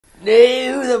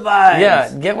No, the vibes.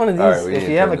 Yeah, get one of these Right, if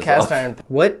you have a cast iron.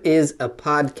 What is a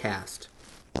podcast?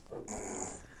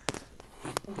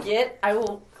 I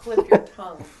will clip your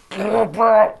tongue.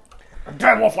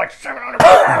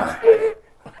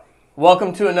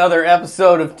 Welcome to another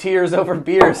episode of Tears Over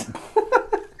Beers.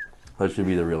 That should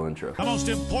be the real intro. The most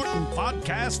important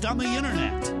podcast on the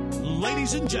internet.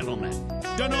 Ladies and gentlemen,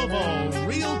 Denovo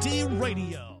Realty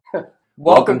Radio.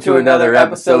 Welcome to another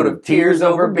episode of Tears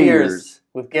Over Beers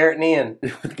with Garrett and Ian.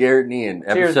 With Garrett and Ian.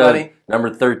 Cheers, Episode buddy.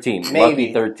 number 13. Maybe.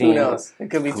 Lucky 13. Who knows? It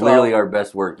could be 12. Clearly our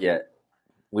best work yet.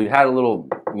 We've had a little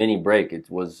mini break. It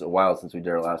was a while since we did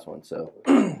our last one, so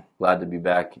glad to be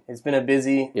back It's been a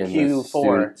busy in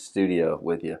Q4 the studio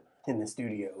with you. in the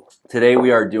studio. Today we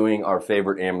are doing our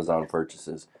favorite Amazon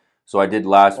purchases. So I did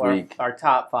last Or week our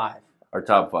top five. our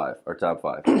top five.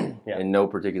 Yeah. In no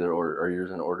particular order. Are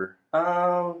yours in order?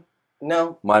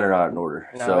 No. Mine are not in order.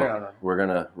 No, So they're not in order. we're going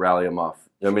to rally them off.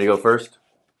 You want me to go first?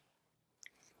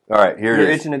 All right, here You're it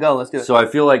is. itching to go. Let's do it. So I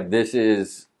feel like this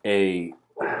is it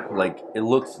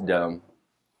looks dumb.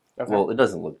 Okay. Well, it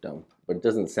doesn't look dumb, but it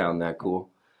doesn't sound that cool.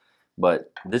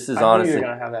 But this is I knew honestly, you were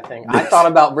going to have that thing. I thought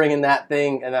about bringing that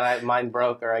thing, and then mine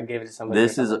broke, or I gave it to somebody.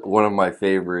 this is one of my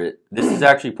favorite. This is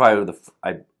actually probably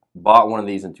I bought one of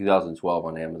these in 2012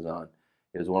 on Amazon.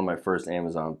 It was one of my first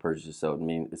Amazon purchases, so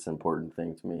it's an important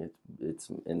thing to me. It's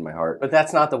in my heart. But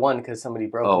that's not the one because somebody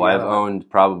broke it. Oh, I've owned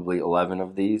probably 11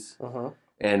 of these. Uh-huh.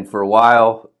 And for a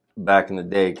while, back in the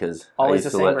day, because I Always used the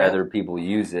to same let brand? other people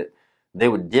use it, they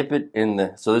would dip it in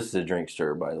the... So this is a drink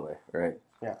stir, by the way, right?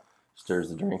 Yeah. Stirs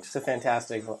the drinks. It's a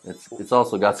fantastic one. It's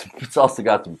also got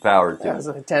some power to Yeah, it. is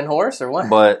it a 10 horse or what?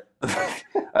 But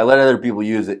I let other people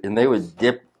use it, and they would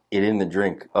dip it in the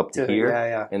drink up to here,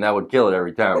 Yeah. and that would kill it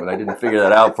every time. And I didn't figure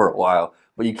that out for a while.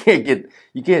 But you can't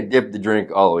dip the drink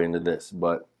all the way into this.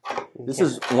 But this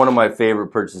is one of my favorite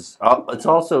purchases. It's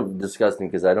also disgusting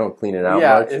because I don't clean it out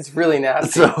Yeah, much. it's really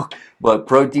nasty. So, but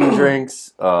protein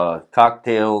drinks,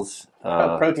 cocktails,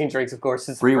 Protein drinks, of course,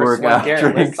 is the first one pre-workout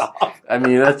Garrett drinks. lists off. I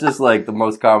mean, that's just like the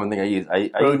most common thing I use. I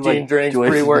Protein use, drinks, Joyce's-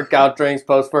 pre-workout drinks,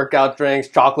 post-workout drinks,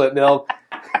 chocolate milk.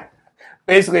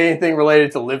 Basically anything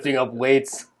related to lifting up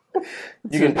weights. It's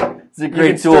a You can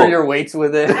great tool. stir your weights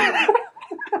with it.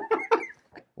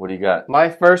 What do you got? My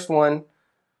first one,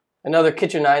 another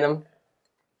kitchen item.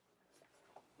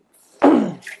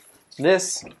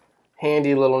 This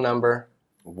handy little number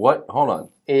What? Hold on.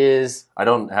 is, I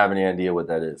don't have any idea what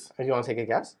that is. if you want to take a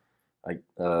guess,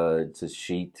 It's a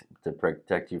sheet to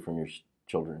protect you from your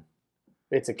children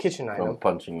it's a kitchen from item.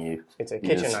 punching you. It's a You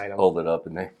kitchen just item. Hold it up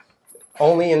and they.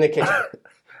 Only in the kitchen.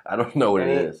 I don't know what it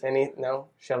is. No?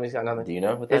 Shelby's got nothing. Do you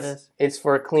know what that is? It's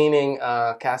for cleaning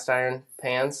cast iron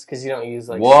pans because you don't use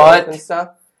like What? soap and stuff,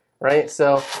 right?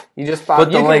 So you just pop.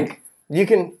 Put the link. You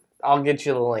can. I'll get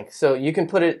you the link. So you can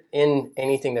put it in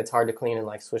anything that's hard to clean and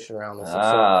like swish it around with some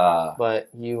soap. But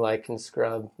you like can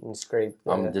scrub and scrape.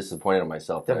 I'm disappointed in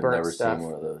myself. the I've burnt never stuff. seen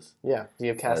one of those. Yeah. Do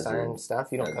you have cast As iron in- stuff?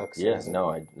 You don't cook. So Yes, no,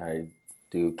 I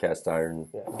do cast iron.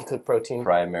 Yeah, you cook protein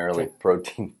Primarily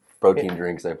protein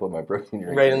drinks. I put my protein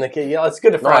drinks right in the kitchen. Yeah, it's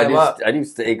good to No, fry them up. I do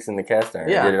steaks in the cast iron.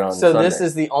 I Yeah. did it on So Sunday. this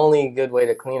is the only good way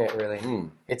to clean it. Really,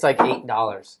 it's like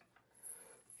 $8.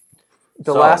 The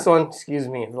Solid. last one, excuse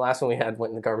me, the last one we had went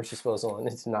in the garbage disposal, and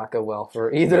it did not go well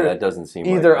for either. Yeah, that doesn't seem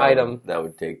either like item. That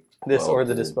would take This well or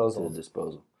the to disposal. to the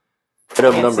disposal.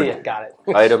 Item Can't number see it. Got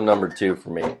it. item number 2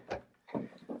 for me.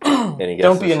 Any guesses?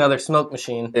 Don't be another smoke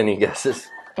machine. Any guesses?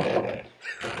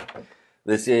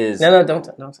 This is No, don't.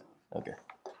 okay.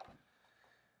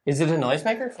 Is it a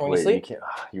noisemaker for when Wait, you sleep? can't.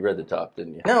 You read the top,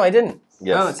 didn't you? No, I didn't.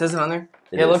 Yes. Oh, it says it on there.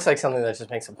 It It is. looks like something that just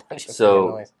makes a bunch of So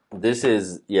noise. this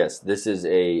is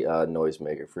a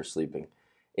noisemaker for sleeping,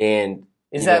 and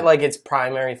Is you that know- like its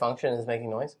primary function is making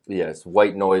noise? yes,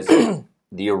 white noise,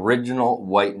 the original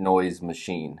white noise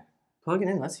machine, Plug it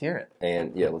in. Let's hear it.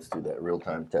 and yeah, let's do that real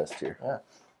time test here. Yeah.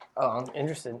 Oh, I'm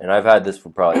interested. And I've had this for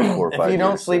probably 4 or 5 years. If you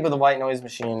don't sleep with a white noise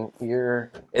machine, you're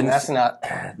And messing up.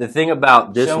 the thing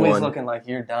about this Show me's one, looking like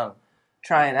you're dumb.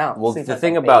 Try it out. well, Sleep the like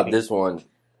thing a about baby. this one,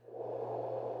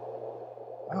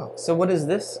 Oh, so what is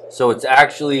this? so it's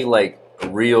actually like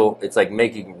real. It's like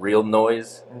making real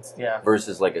noise Yeah.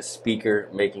 versus like a speaker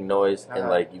making noise. And Uh-huh.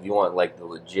 like if you want like the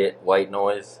legit white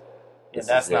noise, But this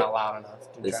that's is not it. loud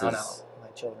enough to This drown is- out my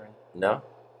children. No,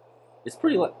 it's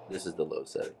pretty low. This is the low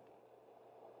setting.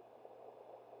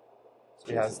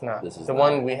 Yeah, it's not. This is The not.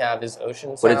 one we have is ocean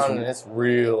But sound, it's- and it's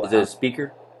real Is it a loud.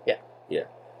 speaker? Yeah. Yeah.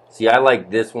 See, I like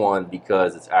this one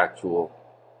because it's actual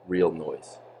real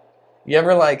noise. You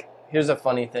ever like? Here's a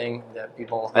funny thing that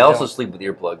people. I also don't- sleep with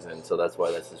earplugs in, so that's why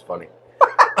this is funny.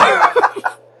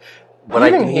 but I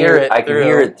can hear it. I can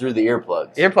hear it through the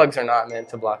earplugs. Earplugs are not meant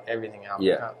to block everything out.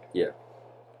 Yeah, yeah.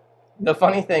 The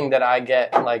funny thing that I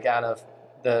get like out of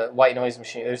the white noise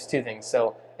machine, there's two things.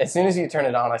 So as soon as you turn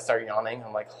it on, I start yawning.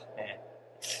 I'm like, man,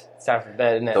 it's time for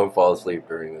bed, isn't it? Don't fall asleep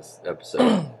during this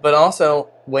episode. But also,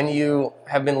 when you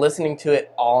have been listening to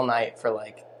it all night for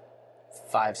like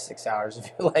 5-6 hours,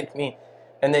 if you're like me,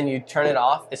 and then you turn it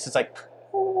off, it's just like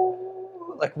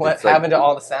what happened to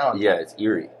all the sound? Yeah, it's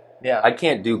eerie. Yeah. I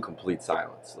can't do complete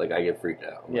silence. Like, I get freaked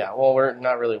out. Yeah, well, we're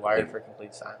not really wired for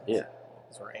complete silence. Yeah.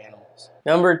 Because we're animals.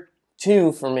 Number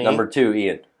 2 for me. Number 2,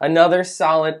 Ian. Another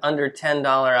solid under $10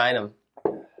 item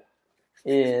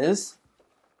is,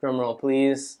 drumroll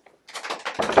please,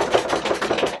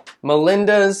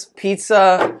 Melinda's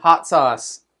Pizza Hot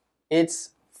Sauce. It's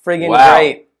friggin'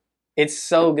 great. It's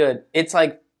so good. It's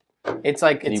like Can it's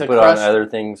you a put crushed... on other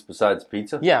things besides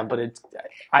pizza? Yeah, but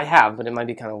I have, but it might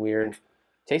be kind of weird.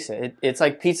 Taste it. It's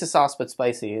like pizza sauce but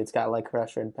spicy. It's got like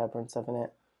crushed red pepper and stuff in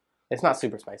it. It's not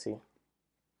super spicy.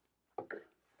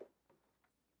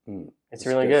 It's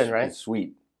really good, right? It's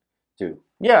sweet, too.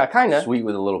 Yeah, kind of. Sweet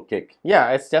with a little kick. Yeah,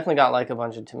 it's definitely got like a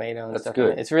bunch of tomato and stuff.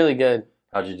 Good. In it. It's really good.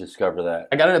 How'd you discover that?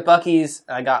 I got it at Buc-ee's.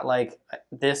 I got like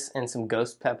this and some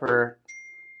ghost pepper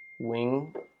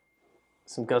wing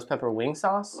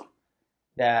sauce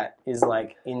that is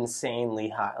like insanely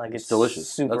hot. Like it's delicious.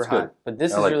 Super That's hot. good. But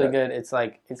this is like really that. good.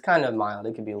 It's kind of mild.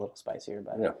 It could be a little spicier,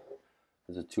 but Yeah.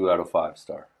 It's a 2 out of 5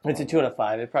 star. It's a 2 out of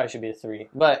 5. It probably should be a 3.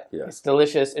 But it's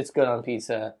delicious. It's good on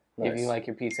pizza. Nice. If you like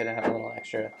your pizza to have a little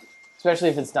extra. Especially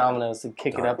if it's Domino's, to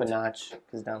kick it up a notch.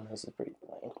 Because Domino's is pretty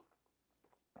plain.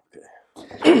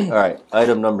 Okay. All right.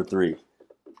 Item number 3.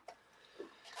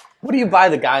 What do you buy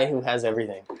the guy who has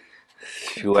everything?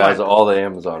 Who has all the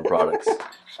Amazon products.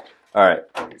 All right.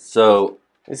 So...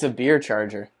 It's a beer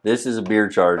charger. This is a beer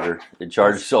charger. It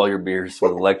charges all your beers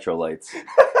with electrolytes.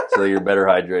 So you're better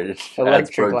hydrated.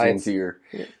 Adds protein to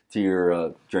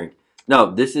your drink.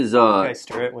 No, this is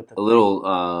stir it with a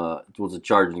little. It was a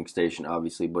charging station,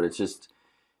 obviously, but it just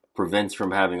prevents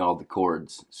from having all the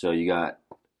cords. So you got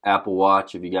Apple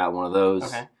Watch if you got one of those.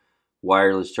 Okay.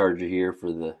 Wireless charger here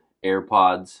for the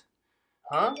AirPods.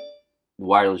 Huh?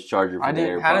 Wireless charger for the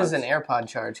AirPods. How does an AirPod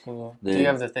charge? Do you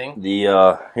have the thing?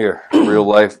 Here, real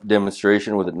life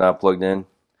demonstration with it not plugged in.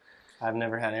 I've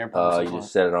never had AirPods. You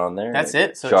just set it on there. That's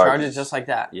it? So it charges just like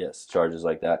that? Yes, charges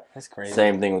like that. That's crazy.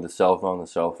 Same thing with the cell phone. The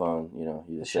cell phone,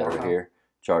 you just set it right here,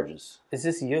 charges. Is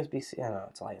this USB-C? I don't know,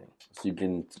 it's lightning. So you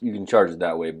can charge it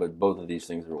that way, but both of these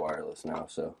things are wireless now.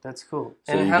 So that's cool.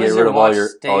 So and you how get does rid your of all watch your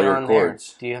stay all your on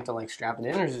cords. There? Do you have to like strap it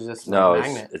in, or is it just no? like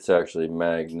magnet? It's actually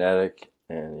magnetic,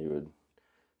 and you would.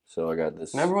 So I got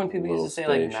this. Remember when people used to say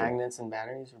station. like magnets and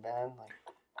batteries are bad? Like,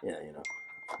 yeah,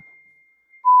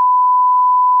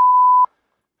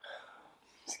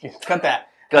 Cut that.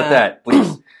 Cut that,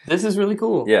 please. This is really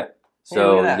cool. Yeah.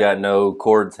 So you got no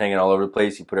cords hanging all over the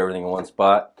place. You put everything in one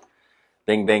spot.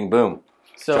 Bing, bang, boom.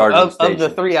 So of the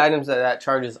 3 items that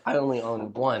charges, I only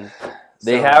own one.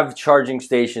 They have charging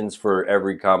stations for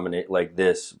every combination, like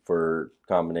this, for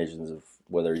combinations of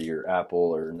whether you're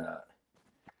Apple or not.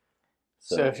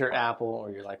 So if you're Apple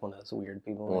or you're like one of those weird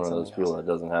people. One of those people that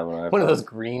doesn't have an iPhone. One of those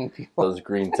green people. Those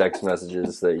green text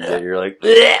messages that you get, you're like,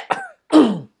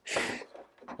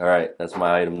 all right, that's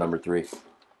my item number 3.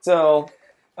 So,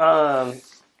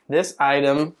 this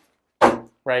item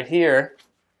right here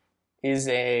is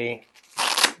a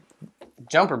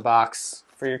jumper box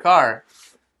for your car.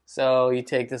 So you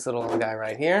take this little guy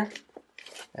right here,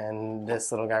 and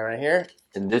this little guy right here.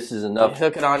 And this is enough. You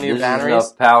hook it onto your batteries. This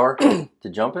is enough power to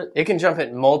jump it? It can jump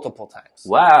it multiple times.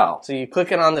 Wow. So you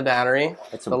click it on the battery.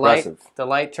 That's impressive. The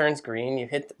light turns green. You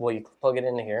plug it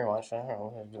into here. Watch that. I'm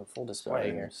going to do a full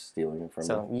display here. I'm stealing it from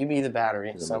So you. you be the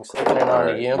battery. So I'm clicking it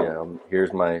onto you. Yeah,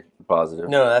 here's my positive.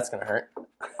 No, that's going to hurt.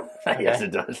 Yes,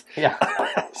 it does. Yeah.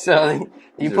 So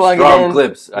you These plug are it in.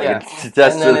 clips. I can test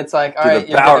and then it's like, all right,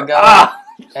 you're power. good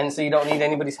to go. And so you don't need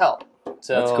anybody's help.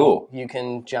 So that's cool. You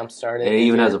can jump start it. And it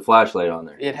even has a flashlight on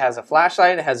there. It has a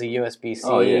flashlight. It has a USB-C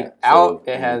So out.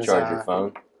 It you has charge your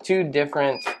phone. 2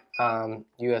 different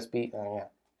USB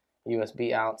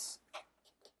outs.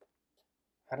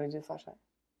 How do I do the flashlight?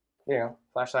 There you go,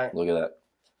 flashlight. Look at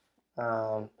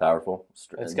that. Powerful.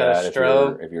 It's got a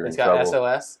strobe. If you're it's in got trouble.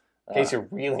 SOS in case you're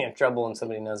really in trouble and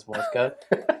somebody knows Morse code.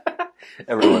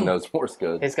 Everyone knows Morse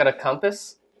code. It's got a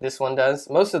compass. This one does.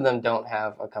 Most of them don't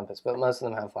have a compass, but most of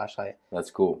them have a flashlight. That's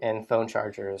cool. And phone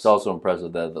chargers. It's also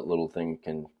impressive that little thing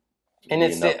can. And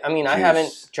I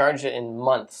haven't charged it in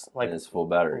months. And it's full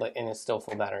battery. And it's still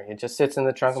full battery. It just sits in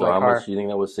the trunk of my So car. how much do you think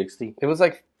that was? 60? It was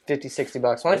like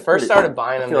 $50-$60. When I first started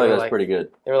buying them, I feel like that's pretty good.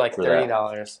 They were like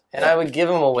 $30, and I would give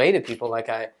them away to people. Like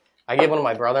I I gave one to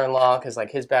my brother-in-law because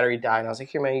like his battery died, and I was like,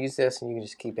 "Here, man, use this, and you can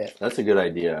just keep it." That's a good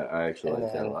idea. I actually And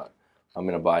like that a then- lot. I'm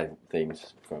gonna buy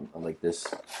things from like this.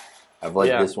 I've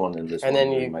liked this one and this And one.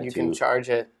 then you can charge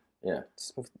it. Yeah.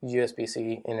 It's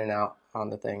USB-C in and out on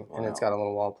the thing, and it's Wow. got a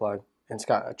little wall plug. And it's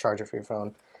got a charger for your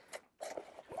phone.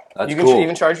 That's You can cool.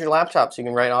 even charge your laptop, so you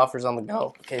can write offers on the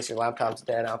go in case your laptop's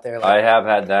dead out there. I have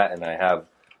had that, and I have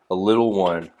a little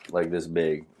one like this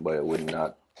big, but it would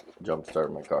not jump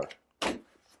start my car.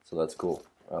 So that's cool.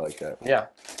 I like that. Yeah.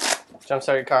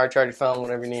 Jumpstart your car, charge your phone,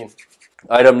 whatever you need.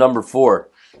 Item number 4.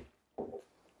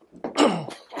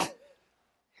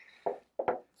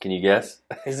 Can you guess?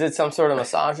 Is it some sort of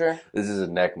massager? This is a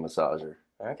neck massager.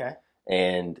 Okay.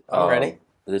 And I'm ready.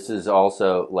 This is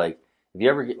also like if you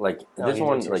ever get like No, this you do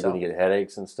one it like when you get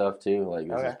headaches and stuff too, like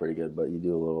this Okay. is pretty good. But you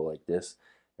do a little like this,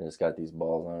 and it's got these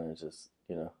balls on it. It's just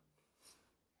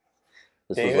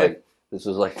David? This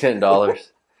was like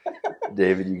 $10.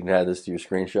 David, you can add this to your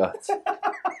screenshots.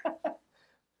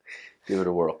 Give it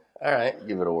a whirl. All right.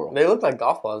 Give it a whirl. They look like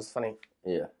golf balls. It's funny.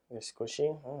 Yeah. They're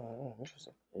squishy. Oh,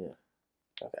 interesting. Yeah.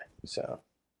 Okay. So,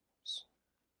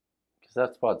 Because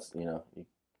that spot's yeah.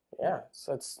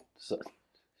 So it's so,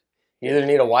 you either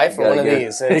need a wife or gotta one of get-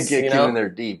 these. It's, get you in know, there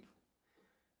deep.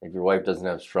 If your wife doesn't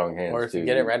have strong hands, or if you too,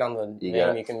 get it right on the you name,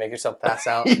 got- you can make yourself pass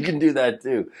out. you can do that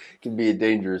too. It can be a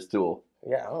dangerous tool.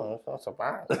 Yeah, I don't know. It's not so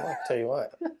bad. I'll tell you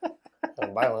what.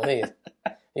 I'll buy one of these.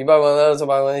 You buy one of those, I'll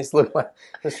buy one of these. Look,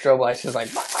 the strobe light's just like.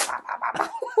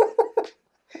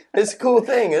 It's a cool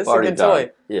thing. It's Party a good time.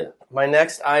 toy. Yeah. My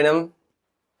next item,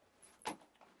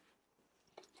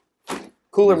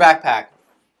 cooler backpack.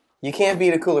 You can't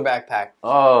beat a cooler backpack.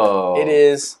 Oh. It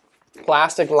is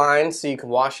plastic lined so you can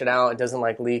wash it out. It doesn't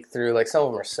like leak through. Like some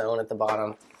of them are sewn at the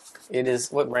bottom. It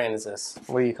is, what brand is this?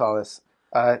 What do you call this?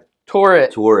 Tour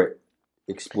It. Tour it.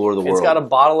 Explore the world. It's got a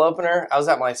bottle opener. I was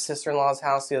at my sister-in-law's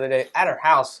house the other day. At her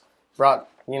house, brought,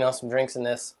 some drinks in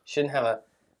this. Shouldn't have a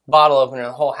bottle opener in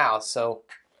the whole house. So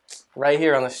right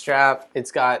here on the strap,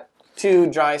 it's got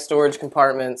 2 dry storage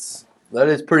compartments. That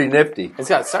is pretty nifty. It's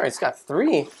got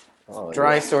 3 Oh,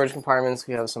 dry yeah. storage compartments.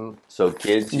 We have some So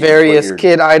kids, various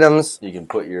kid items. You can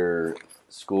put your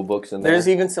school books in there. There's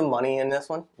even some money in this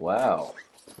one. Wow.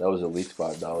 That was at least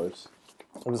 $5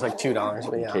 It was like $2,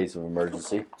 but in yeah. case of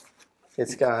emergency.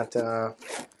 It's got,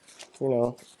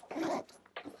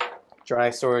 dry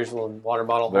storage, little water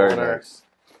bottle Very holder. nice.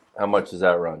 How much does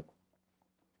that run?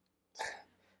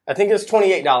 I think it was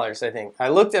 $28, I think. I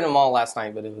looked at them all last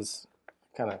night, but it was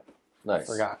kind of Nice.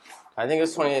 forgot. I think it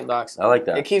was $28. I like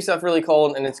that. It keeps stuff really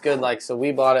cold, and it's good. Like, so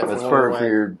we bought it. That's for when we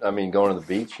perfect for went. going to the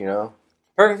beach,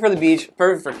 Perfect for the beach.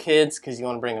 Perfect for kids because you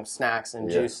want to bring them snacks and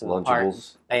juice to the park.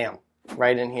 Lunchables. Bam,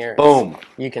 right in here. Boom.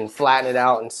 You can flatten it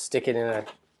out and stick it in a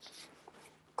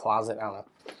closet. I don't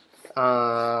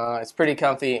know. It's pretty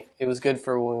comfy. It was good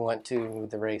for when we went to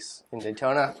the race in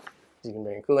Daytona. You can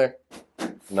bring a cooler,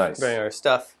 Nice. bring your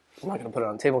stuff. I'm not going to put it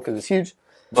on the table because it's huge.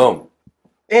 Boom.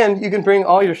 And you can bring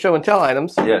all your show and tell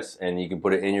items Yes, and you can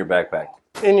put it in your backpack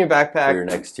in your for backpack. your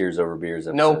next Tears Over Beers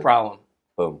episode. No problem.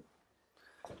 Boom.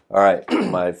 All right,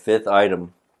 my 5th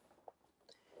item.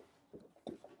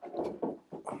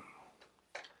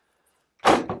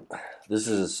 This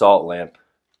is a salt lamp.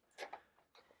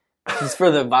 It's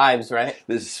for the vibes, right?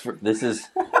 This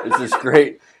is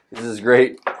great. This is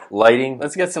great lighting.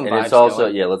 Let's get some and vibes it's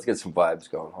also going. let's get some vibes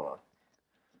going. Hold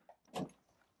on.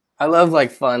 I love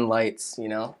like fun lights,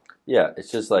 Yeah,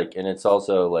 it's just like, and it's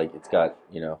also like it's got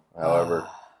however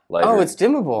lighter. Oh, it's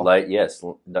dimmable. light. Yes,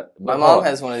 My mom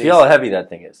has one of these. See how heavy that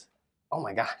thing is. Oh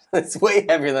my god, it's way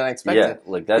heavier than I expected. Yeah,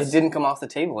 like It didn't come off the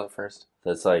table at first.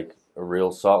 that's like a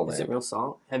real salt lamp. Is it real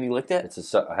salt? Have you licked it?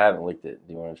 I haven't licked it.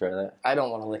 Do you want to try that? I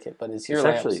don't want to lick it, but it's your It's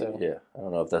lamp. actually, So yeah. I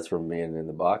don't know if that's from being in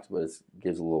the box, but it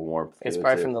gives a little warmth. it's to it,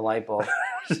 probably too. from the light bulb.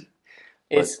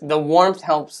 It's the warmth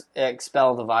helps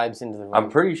expel the vibes into the room. I'm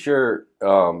pretty sure,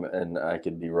 and I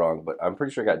could be wrong, but I'm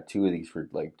pretty sure I got 2 of these for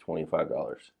like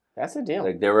 $25. That's a deal.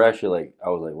 Like they were actually like, I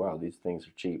was like, wow, these things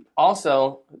are cheap.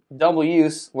 Also, double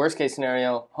use. Worst case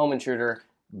scenario, home intruder.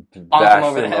 Bash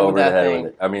over the them head with over the that head thing.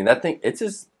 with it. I mean, that thing, it's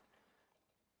just,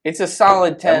 It's a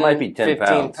solid 10, that might be 10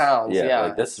 15 pounds. Yeah,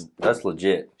 Like that's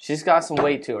legit. She's got some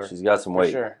weight to her. She's got some for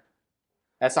weight. sure.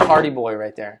 That's a hardy boy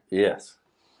right there. Yes.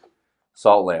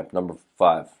 Salt lamp, number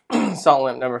 5. Salt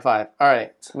lamp number 5. All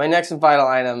right. My next and final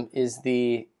item is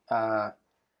the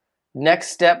Next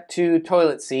Step 2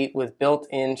 toilet seat with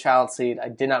built-in child seat. I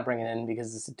did not bring it in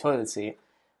because it's a toilet seat.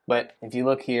 But if you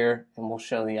look here, and we'll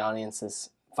show the audience this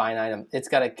fine item, it's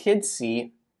got a kid's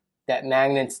seat that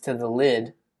magnets to the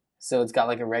lid. So it's got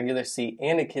like a regular seat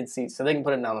and a kid's seat. So they can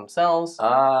put it down themselves, do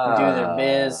their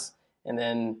biz, and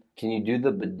then... Can you do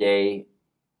the bidet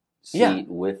seat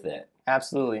with it.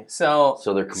 Absolutely. So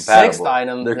they're compatible. Sixth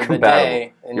item, they're the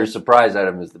compatible. bidet. Your surprise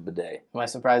item is the bidet. My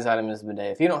surprise item is the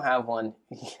bidet. If you don't have one,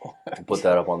 Put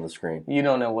that up on the screen. You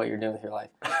don't know what you're doing with your life.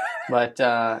 But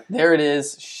there it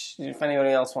is. If anybody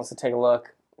else wants to take a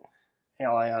look,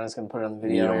 Aliana's going to put it on the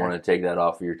video. You don't want to take that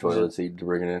off of your toilet seat to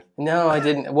bring it in? No, I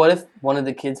didn't. What if one of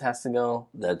the kids has to go?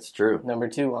 That's true. Number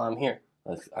 2 while I'm here.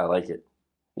 I like it.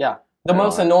 Yeah. The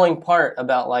most annoying part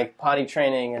about like potty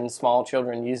training and small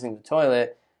children using the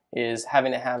toilet is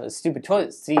having to have a stupid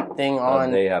toilet seat thing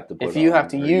on. They have to put if you on, have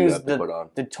to use the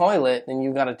the toilet, then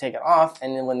you've got to take it off,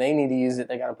 and then when they need to use it,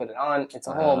 they got to put it on. It's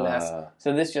a whole mess.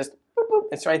 So this just, boop, boop,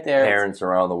 it's right there. Parents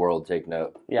around the world take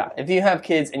note. Yeah, if you have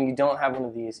kids and you don't have one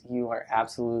of these, you are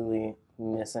absolutely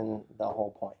missing the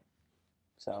whole point.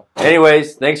 So,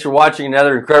 anyways, thanks for watching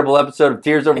another incredible episode of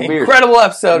Tears Over Beers. Incredible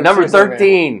episode. Number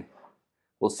 13.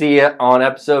 We'll see you on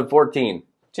episode 14.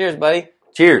 Cheers, buddy.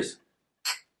 Cheers.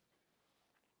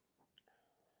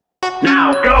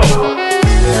 Now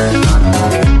go!